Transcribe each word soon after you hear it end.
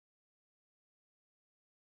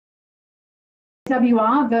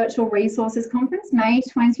NWR Virtual Resources Conference, May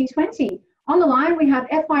 2020. On the line, we have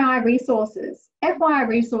FYI Resources. FYI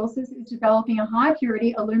Resources is developing a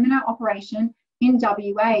high-purity alumina operation in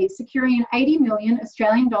WA, securing an 80 million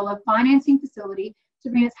Australian dollar financing facility to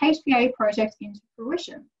bring its HPA project into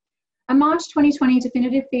fruition. A March 2020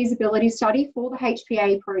 definitive feasibility study for the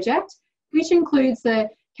HPA project, which includes the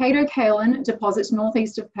Cato-Kaolin deposit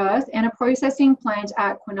northeast of Perth and a processing plant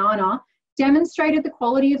at Kwinana, demonstrated the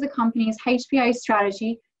quality of the company's HPA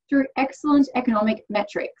strategy through excellent economic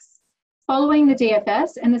metrics. Following the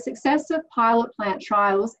DFS and the success of pilot plant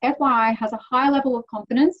trials, FYI has a high level of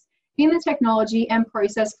confidence in the technology and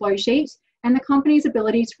process flow sheet and the company's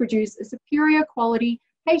ability to produce a superior quality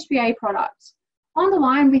HPA product. On the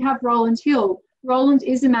line, we have Roland Hill. Roland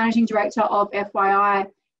is the Managing Director of FYI.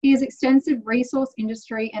 He has extensive resource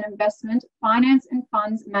industry and investment, finance and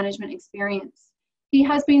funds management experience. He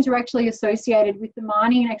has been directly associated with the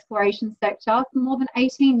mining and exploration sector for more than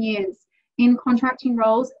 18 years in contracting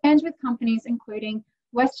roles and with companies including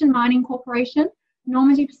Western Mining Corporation,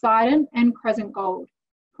 Normandy Poseidon and Crescent Gold.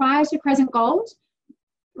 Prior to Crescent Gold,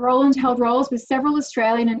 Roland held roles with several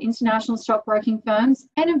Australian and international stockbroking firms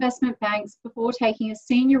and investment banks before taking a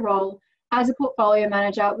senior role as a portfolio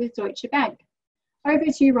manager with Deutsche Bank. Over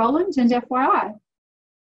to you, Roland, and FYI.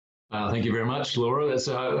 Thank you very much, Laura. That's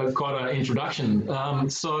quite an introduction.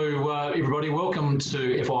 Everybody, welcome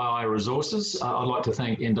to FYI Resources. I'd like to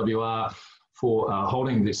thank NWR for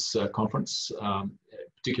holding this conference,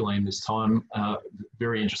 particularly in this time.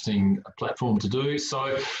 Very interesting platform to do.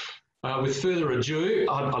 So, with further ado,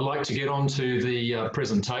 I'd like to get on to the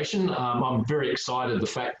presentation. I'm very excited the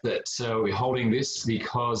fact that we're holding this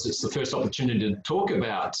because it's the first opportunity to talk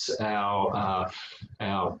about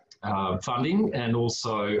our funding and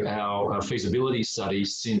also our feasibility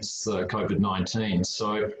studies since COVID-19.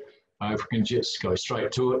 So if we can just go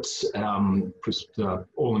straight to it, just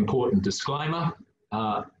all important disclaimer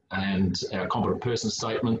and our competent person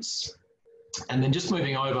statements. And then just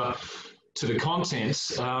moving over to the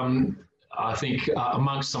contents, I think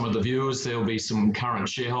amongst some of the viewers, there'll be some current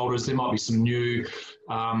shareholders. There might be some new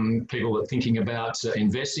people that are thinking about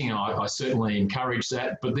investing, and I certainly encourage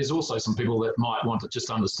that. But there's also some people that might want to just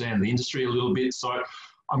understand the industry a little bit. So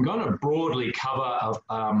I'm going to broadly cover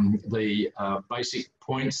the basic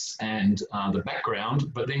points and the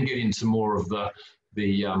background, but then get into more of the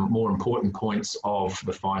more important points of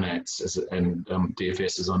the finance and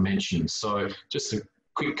DFS, as I mentioned. So just a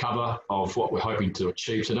quick cover of what we're hoping to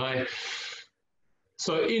achieve today.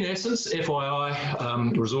 So in essence,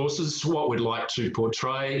 FYI Resources, what we'd like to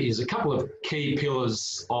portray is a couple of key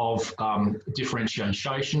pillars of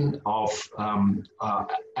differentiation of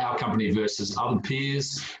our company versus other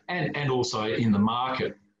peers and also in the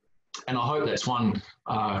market. And I hope that's one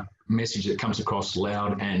message that comes across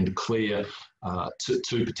loud and clear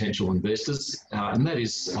to potential investors. And that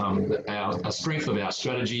is our strength of our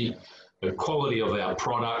strategy, the quality of our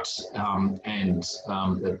product, and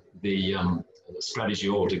the strategy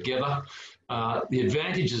altogether, the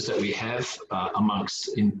advantages that we have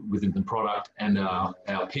within the product and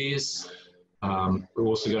our peers. We're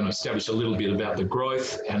also going to establish a little bit about the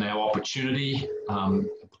growth and our opportunity.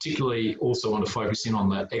 Particularly, also want to focus in on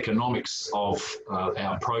the economics of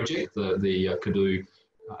our project, the Caddo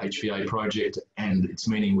HPA project, and its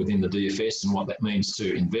meaning within the DFS and what that means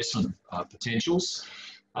to investment potentials.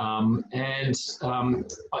 I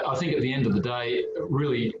think at the end of the day,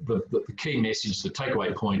 really the key message, the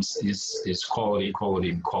takeaway points is quality, quality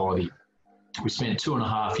and quality. We spent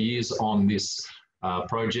 2.5 years on this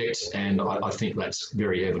project, and I think that's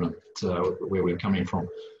very evident where we're coming from.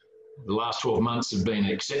 The last 12 months have been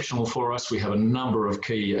exceptional for us. We have a number of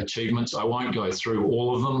key achievements. I won't go through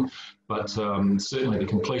all of them, but certainly the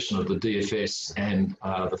completion of the DFS and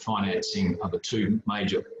the financing are the two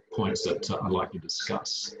major points that I'd like to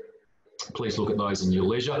discuss. Please look at those in your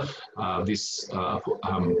leisure. This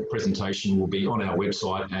presentation will be on our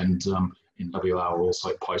website, and NWR will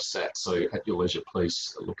also post that. So at your leisure,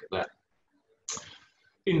 please look at that.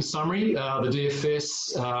 In summary, the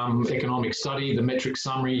DFS economic study, the metric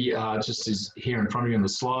summary just is here in front of you in the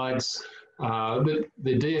slides. The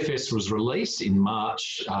DFS was released in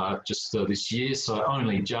March just this year, so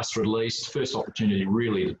only just released. First opportunity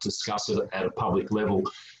really to discuss it at a public level.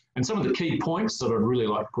 And some of the key points that I'd really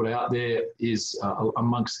like to put out there is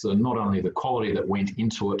amongst not only the quality that went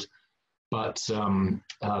into it, but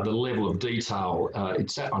the level of detail.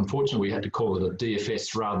 Unfortunately, we had to call it a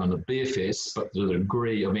DFS rather than a BFS, but the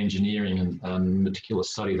degree of engineering and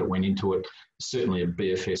meticulous study that went into it is certainly a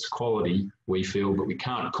BFS quality, we feel, but we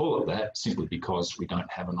can't call it that simply because we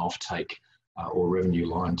don't have an offtake or revenue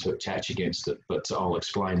line to attach against it, but I'll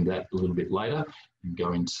explain that a little bit later and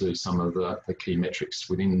go into some of the key metrics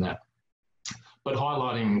within that. But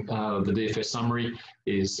highlighting the DFS summary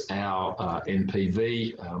is our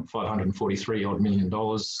NPV, $543 odd million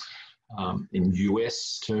in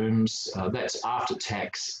US terms. That's after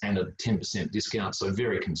tax and a 10% discount, so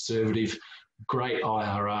very conservative. Great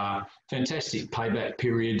IRR, fantastic payback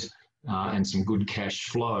period, and some good cash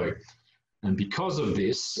flow. And because of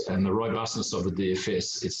this and the robustness of the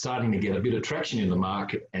DFS, it's starting to get a bit of traction in the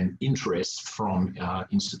market and interest from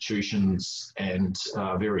institutions and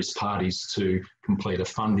various parties to complete a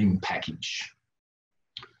funding package.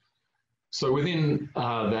 So within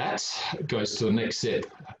that goes to the next step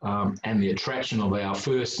and the attraction of our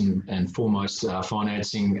first and foremost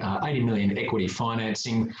financing, 80 million equity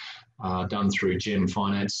financing done through GEM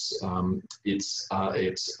Finance. It's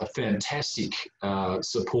a fantastic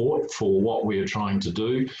support for what we're trying to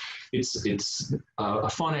do. It's a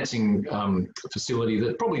financing facility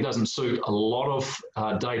that probably doesn't suit a lot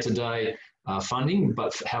of day-to-day funding,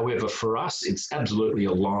 but however, for us, it's absolutely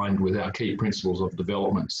aligned with our key principles of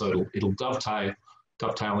development. So it'll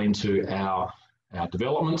dovetail into our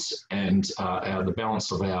developments and the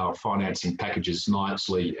balance of our financing packages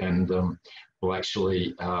nicely, and will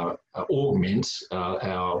actually augment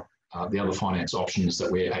the other finance options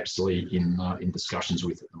that we're actually in discussions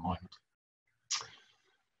with at the moment.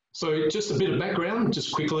 So just a bit of background,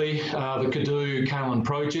 just quickly, the Cadoo Kaolin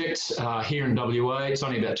project here in WA. It's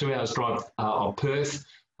only about 2 hours drive of Perth.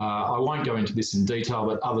 I won't go into this in detail,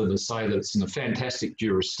 but other than to say that it's in a fantastic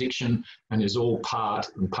jurisdiction and is all part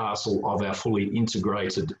and parcel of our fully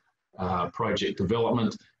integrated project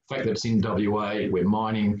development. The fact that it's in WA, we're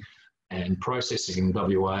mining and processing in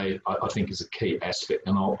WA, I think is a key aspect,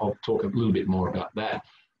 and I'll talk a little bit more about that.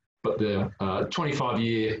 But the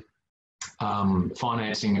 25-year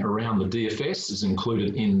financing around the DFS is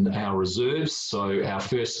included in our reserves. So our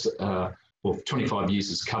first, 25 years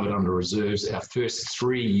is covered under reserves. Our first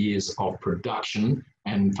 3 years of production,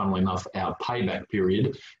 and funnily enough, our payback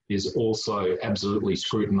period is also absolutely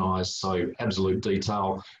scrutinised, so absolute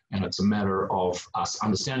detail, and it's a matter of us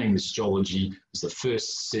understanding this geology as the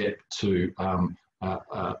first step to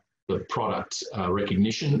the product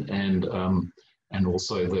recognition and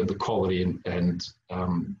also the quality and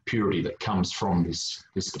purity that comes from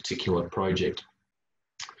this particular project.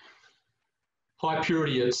 High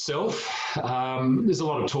purity itself, there's a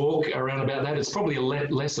lot of talk around about that. It's probably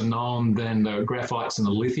lesser known than the graphites and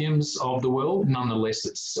the lithiums of the world. Nonetheless,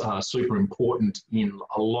 it's super important in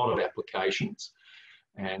a lot of applications.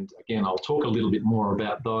 And again, I'll talk a little bit more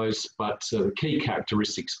about those, but the key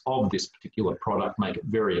characteristics of this particular product make it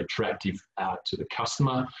very attractive to the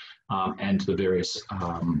customer and to the various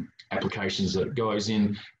applications that it goes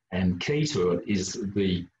in. And key to it is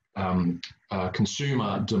the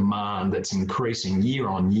consumer demand that's increasing year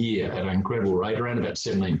on year at an incredible rate, around about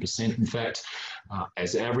 17%, in fact,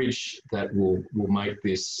 as average. That will make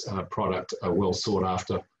this product a well sought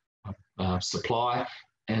after supply.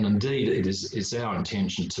 And indeed, it's our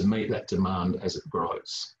intention to meet that demand as it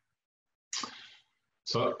grows.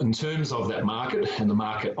 So in terms of that market and the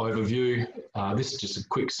market overview, this is just a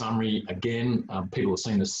quick summary. Again, people have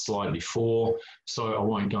seen this slide before, so I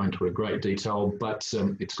won't go into a great detail, but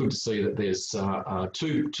it's good to see that there's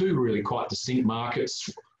two really quite distinct markets.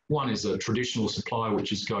 One is a traditional supply,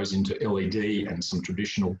 which goes into LED and some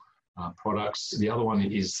traditional products. The other one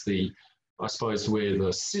is I suppose, where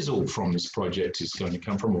the sizzle from this project is going to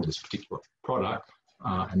come from, or this particular product,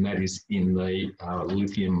 and that is in the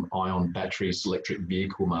lithium-ion batteries, electric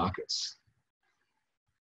vehicle markets.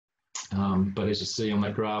 But as you see on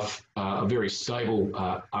that graph, a very stable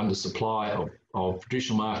undersupply of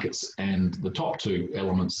traditional markets, and the top two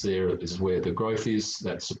elements there is where the growth is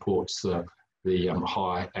that supports the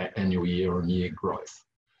high annual year-on-year growth.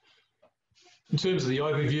 In terms of the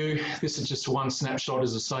overview, this is just one snapshot.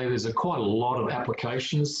 As I say, there's quite a lot of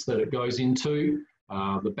applications that it goes into.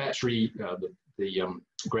 The battery, the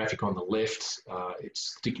graphic on the left,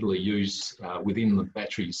 it's particularly used within the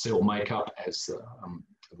battery cell makeup as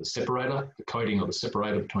the separator, the coating of the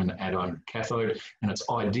separator between the anode and cathode, and it's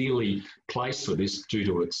ideally placed for this due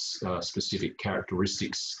to its specific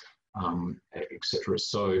characteristics, etc.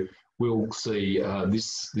 So we'll see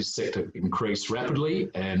this sector increase rapidly,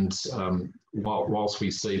 and whilst we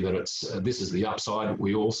see that this is the upside,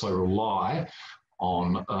 we also rely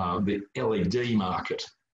on the LED market,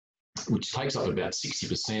 which takes up about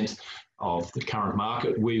 60% of the current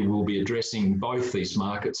market. We will be addressing both these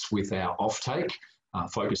markets with our offtake,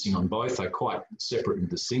 focusing on both. They're quite separate and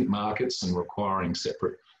distinct markets and requiring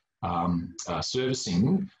separate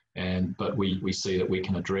servicing, But we see that we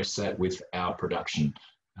can address that with our production.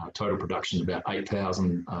 Total production about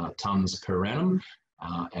 8,000 tonnes per annum,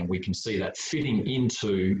 and we can see that fitting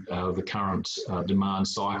into the current demand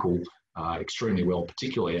cycle extremely well,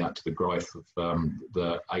 particularly out to the growth of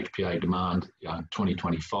the HPA demand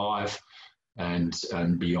 2025 and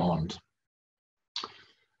beyond.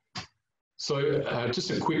 So just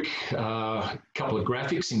a quick couple of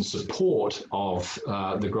graphics in support of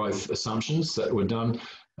the growth assumptions that were done.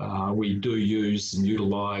 We do use and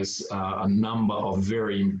utilise a number of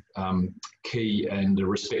very key and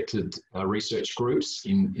respected research groups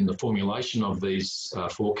in the formulation of these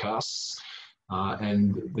forecasts.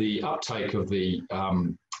 And the uptake of the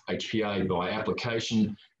HPA by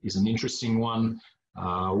application is an interesting one.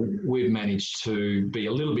 We've managed to be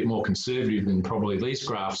a little bit more conservative than probably these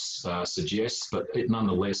graphs suggest, but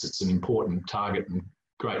nonetheless, it's an important target and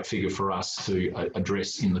great figure for us to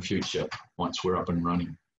address in the future once we're up and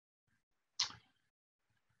running.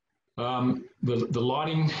 The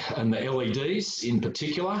lighting and the LEDs in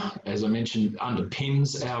particular, as I mentioned,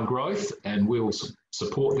 underpins our growth, and we will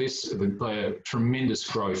support this. They are tremendous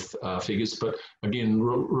growth figures, but again,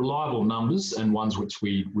 reliable numbers and ones which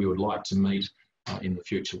we would like to meet in the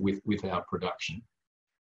future with our production.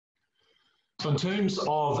 So in terms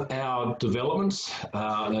of our developments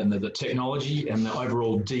and the technology and the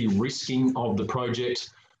overall de-risking of the project,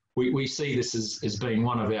 we see this as being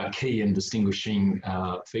one of our key and distinguishing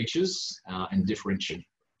features and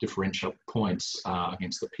differential points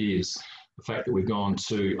against the peers. The fact that we've gone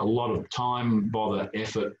to a lot of time, bother,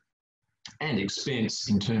 effort and expense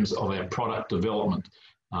in terms of our product development,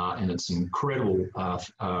 and it's an incredible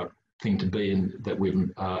thing to be in, that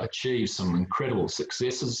we've achieved some incredible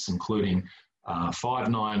successes, including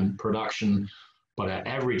 5.9 production, but our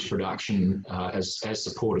average production, as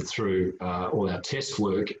supported through all our test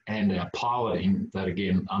work and our piloting, that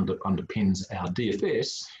again underpins our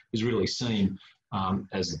DFS, is really seen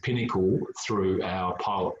as the pinnacle through our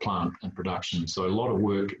pilot plant and production. So a lot of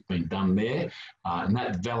work has been done there, and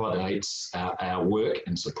that validates our work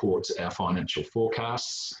and supports our financial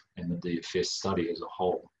forecasts and the DFS study as a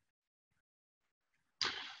whole.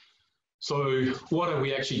 So what are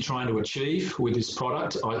we actually trying to achieve with this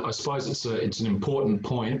product? I suppose it's an important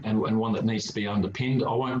point and one that needs to be underpinned.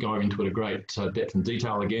 I won't go into it at great depth and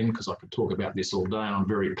detail again, because I could talk about this all day and I'm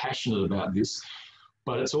very passionate about this.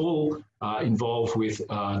 But it's all involved with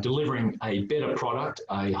delivering a better product,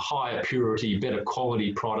 a higher purity, better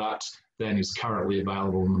quality product than is currently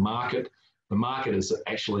available in the market. The market is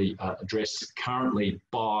actually addressed currently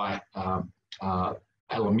by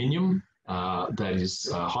aluminium, that is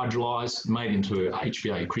hydrolyzed, made into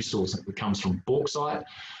HPA crystals that comes from bauxite.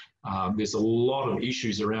 There's a lot of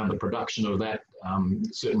issues around the production of that,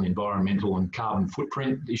 certainly environmental and carbon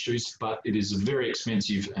footprint issues, but it is a very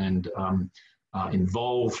expensive and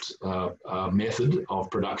involved method of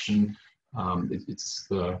production.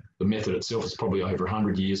 The method itself is probably over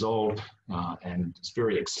 100 years old, and it's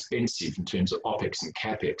very expensive in terms of OPEX and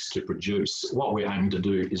CAPEX to produce. What we're aiming to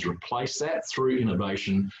do is replace that through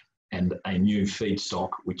innovation and a new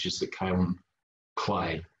feedstock, which is the kaolin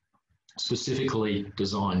clay, specifically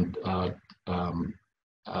designed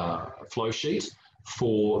flow sheet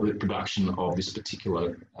for the production of this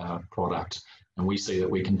particular product. And we see that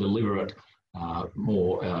we can deliver it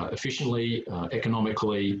more efficiently,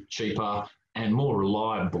 economically, cheaper, and more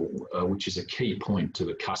reliable, which is a key point to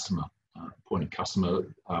the customer.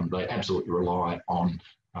 They absolutely rely on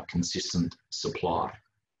consistent supply.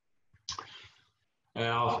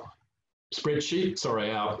 Our spreadsheet, sorry,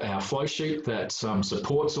 our flow sheet that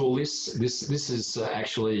supports all this. This is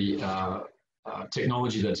actually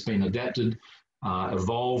technology that's been adapted,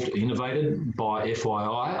 evolved, innovated by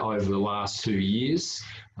FYI over the last 2 years.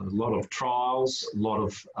 A lot of trials, a lot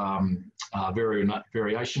of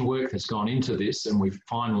variation work has gone into this, and we've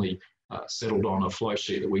finally settled on a flow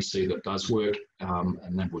sheet that we see that does work,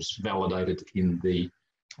 and that was validated in the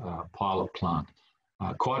pilot plant.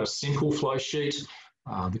 Quite a simple flow sheet.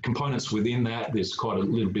 The components within that, there's quite a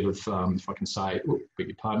little bit of, if I can say, beg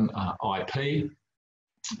your pardon, IP.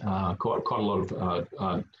 Quite a lot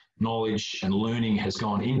of knowledge and learning has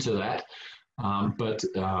gone into that. But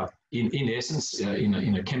in essence,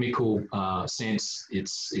 in a chemical sense,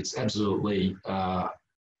 it's absolutely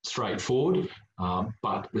straightforward,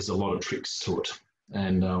 but there's a lot of tricks to it.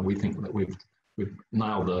 And we think that we've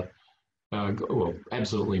nailed the well,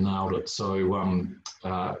 absolutely nailed it. So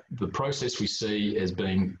the process we see as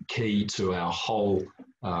being key to our whole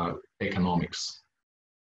economics.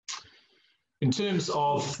 In terms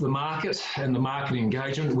of the market and the market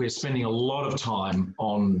engagement, we're spending a lot of time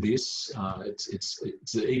on this.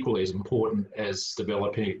 It's equally as important as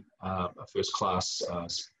developing a first-class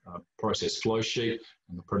process flow sheet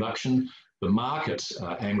and the production. The market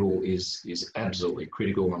angle is absolutely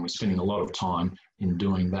critical, and we're spending a lot of time in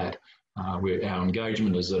doing that. Our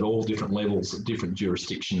engagement is at all different levels, at different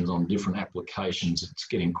jurisdictions, on different applications. It's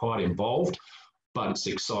getting quite involved. But it's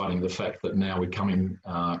exciting, the fact that now we're coming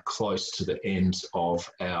close to the end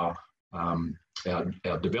of our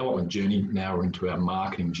development journey. Now we're into our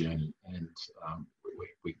marketing journey, and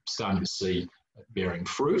we're starting to see it bearing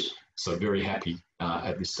fruit. So very happy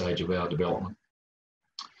at this stage of our development.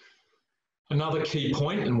 Another key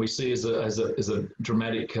point, and we see as a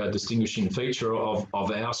dramatic distinguishing feature of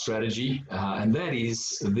our strategy, and that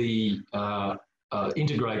is the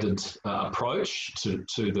integrated approach to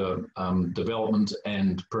the development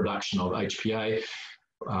and production of HPA.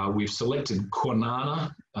 We've selected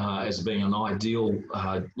Kwinana as being an ideal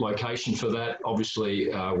location for that. Obviously,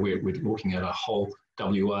 we're looking at a whole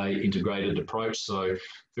WA integrated approach, so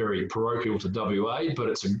very parochial to WA, but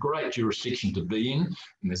it's a great jurisdiction to be in, and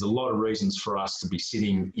there's a lot of reasons for us to be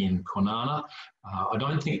sitting in Kwinana. I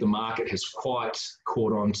don't think the market has quite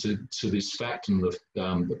caught on to this fact, and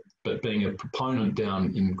but being a proponent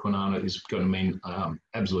down in Kwinana is going to mean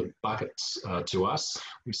absolute buckets to us.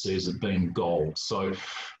 We see as it being gold. So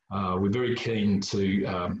we're very keen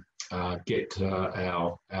to get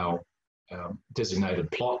our designated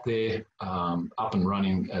plot there up and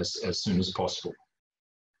running as soon as possible.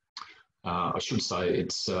 I should say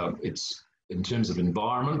it's in terms of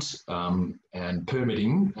environment and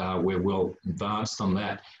permitting, we're well advanced on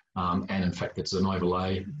that. And in fact, it's an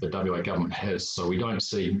overlay the WA government has. So we don't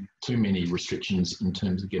see too many restrictions in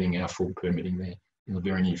terms of getting our full permitting there in the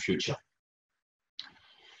very near future.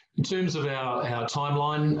 In terms of our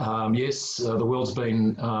timeline, yes, the world's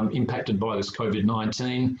been impacted by this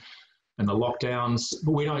COVID-19 and the lockdowns,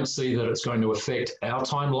 but we don't see that it's going to affect our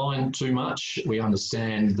timeline too much. We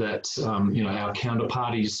understand that our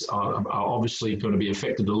counterparties are obviously going to be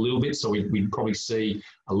affected a little bit, so we'd probably see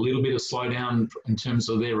a little bit of slowdown in terms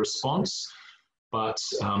of their response. But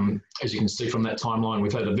as you can see from that timeline,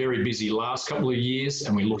 we've had a very busy last couple of years,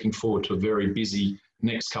 and we're looking forward to a very busy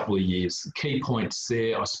next couple of years. The key points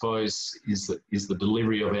there, I suppose, is the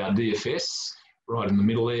delivery of our DFS. Right in the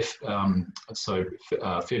middle there, so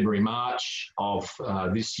February, March of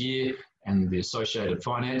this year, and the associated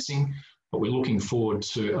financing. But we're looking forward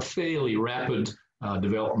to a fairly rapid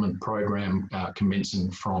development program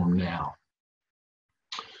commencing from now.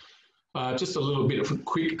 Just a little bit of a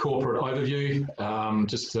quick corporate overview,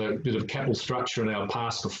 just a bit of capital structure and our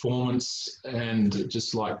past performance, and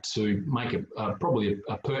just like to make probably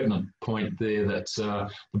a pertinent point there that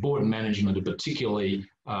the board and management are particularly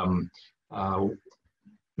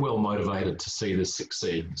well motivated to see this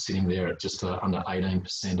succeed, sitting there at just under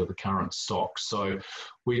 18% of the current stock. So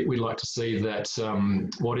we'd like to see that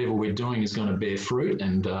whatever we're doing is going to bear fruit,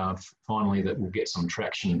 and finally that we'll get some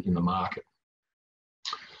traction in the market.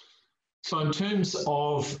 So in terms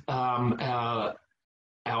of our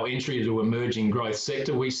entry into emerging growth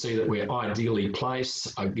sector, we see that we're ideally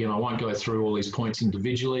placed. Again, I won't go through all these points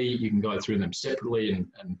individually. You can go through them separately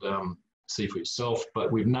and see for yourself, but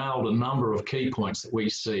we've nailed a number of key points that we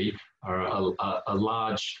see are a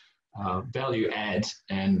large value add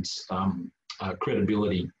and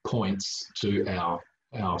credibility points to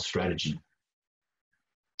our strategy.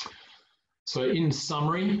 So in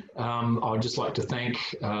summary, I'd just like to thank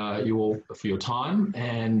you all for your time,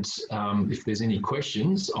 and if there's any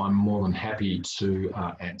questions, I'm more than happy to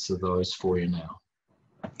answer those for you now.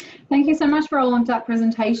 Thank you so much, Roland, for that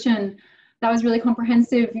presentation. That was really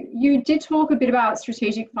comprehensive. You did talk a bit about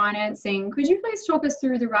strategic financing. Could you please talk us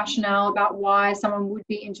through the rationale about why someone would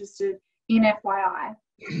be interested in FYI?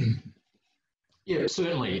 Yeah,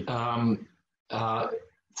 certainly.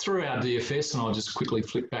 Through our DFS, and I'll just quickly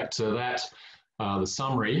flick back to that, the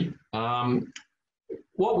summary,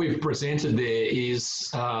 what we've presented there is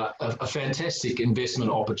a fantastic investment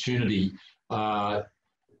opportunity.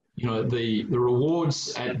 The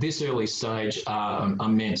rewards at this early stage are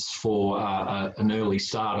immense for an early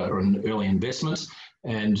starter or an early investment,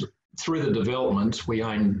 and through the development we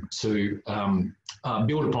aim to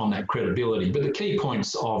build upon that credibility. But the key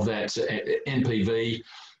points of that NPV,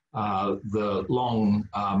 the long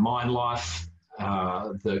mine life,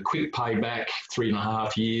 the quick payback,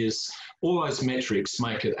 3.5 years, all those metrics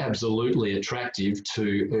make it absolutely attractive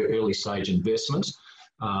to early stage investment,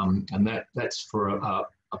 and that's for a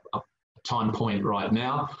time point right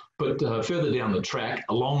now. But further down the track,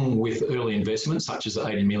 along with early investments such as the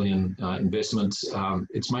 80 million investments,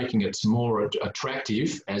 it's making it more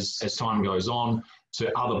attractive as time goes on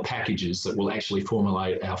to other packages that will actually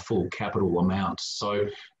formulate our full capital amount. So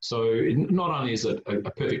not only is it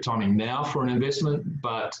a perfect timing now for an investment,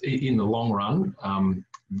 but in the long run,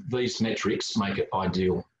 these metrics make it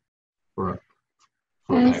ideal for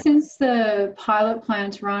And since the pilot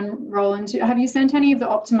plant run, Roland, have you sent any of the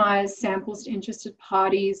optimised samples to interested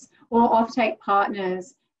parties or offtake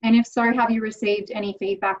partners? And if so, have you received any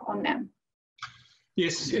feedback on them?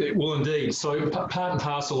 Yes, well, indeed. So part and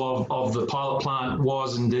parcel of the pilot plant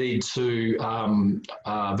was indeed to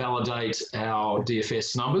validate our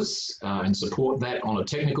DFS numbers and support that on a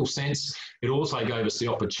technical sense. It also gave us the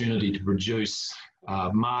opportunity to produce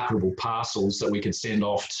marketable parcels that we could send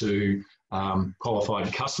off to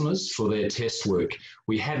qualified customers for their test work.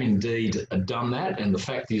 We have indeed done that, and the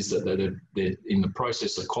fact is that they're in the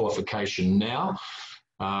process of qualification now.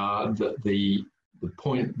 The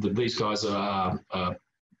point that these guys are,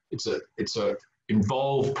 it's a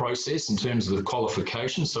involved process in terms of the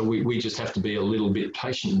qualification, so we just have to be a little bit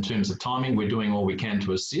patient in terms of timing. We're doing all we can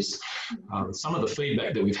to assist. Some of the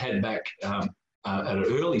feedback that we've had back at an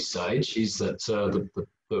early stage is that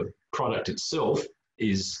the product itself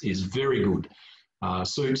is very good,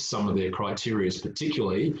 suits some of their criteria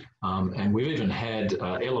particularly, and we've even had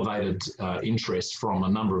elevated interest from a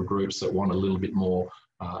number of groups that want a little bit more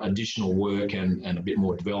additional work and a bit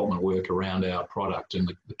more development work around our product.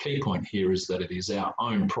 And the key point here is that it is our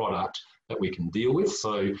own product that we can deal with.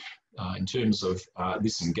 So in terms of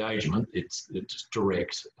this engagement, it's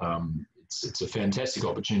direct. It's a fantastic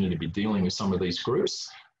opportunity to be dealing with some of these groups.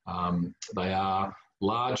 They are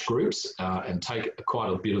large groups and take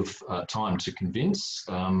quite a bit of time to convince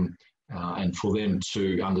and for them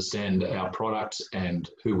to understand our product and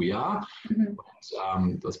who we are.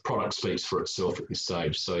 The product speaks for itself at this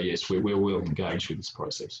stage. So yes, we're well engaged with this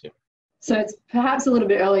process. Yeah. So it's perhaps a little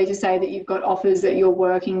bit early to say that you've got offers that you're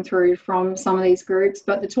working through from some of these groups,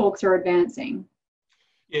 but the talks are advancing.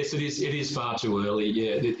 Yes, it is far too early.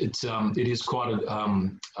 Yeah, it is quite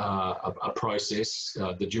a process.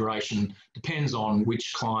 The duration depends on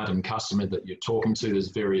which client and customer that you're talking to. There's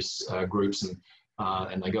various groups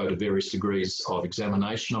and they go to various degrees of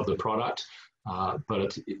examination of the product.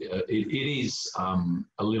 But it is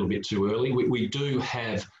a little bit too early. We do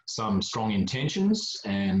have some strong intentions,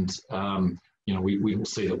 and you know, we will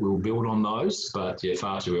see that we'll build on those. But yeah,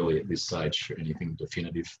 far too early at this stage for anything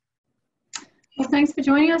definitive. Well, thanks for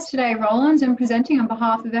joining us today, Roland, and presenting on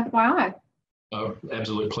behalf of FYI.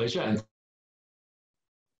 Absolute pleasure, and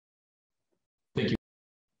thank you.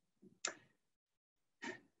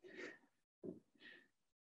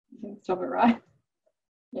 Stop it, right?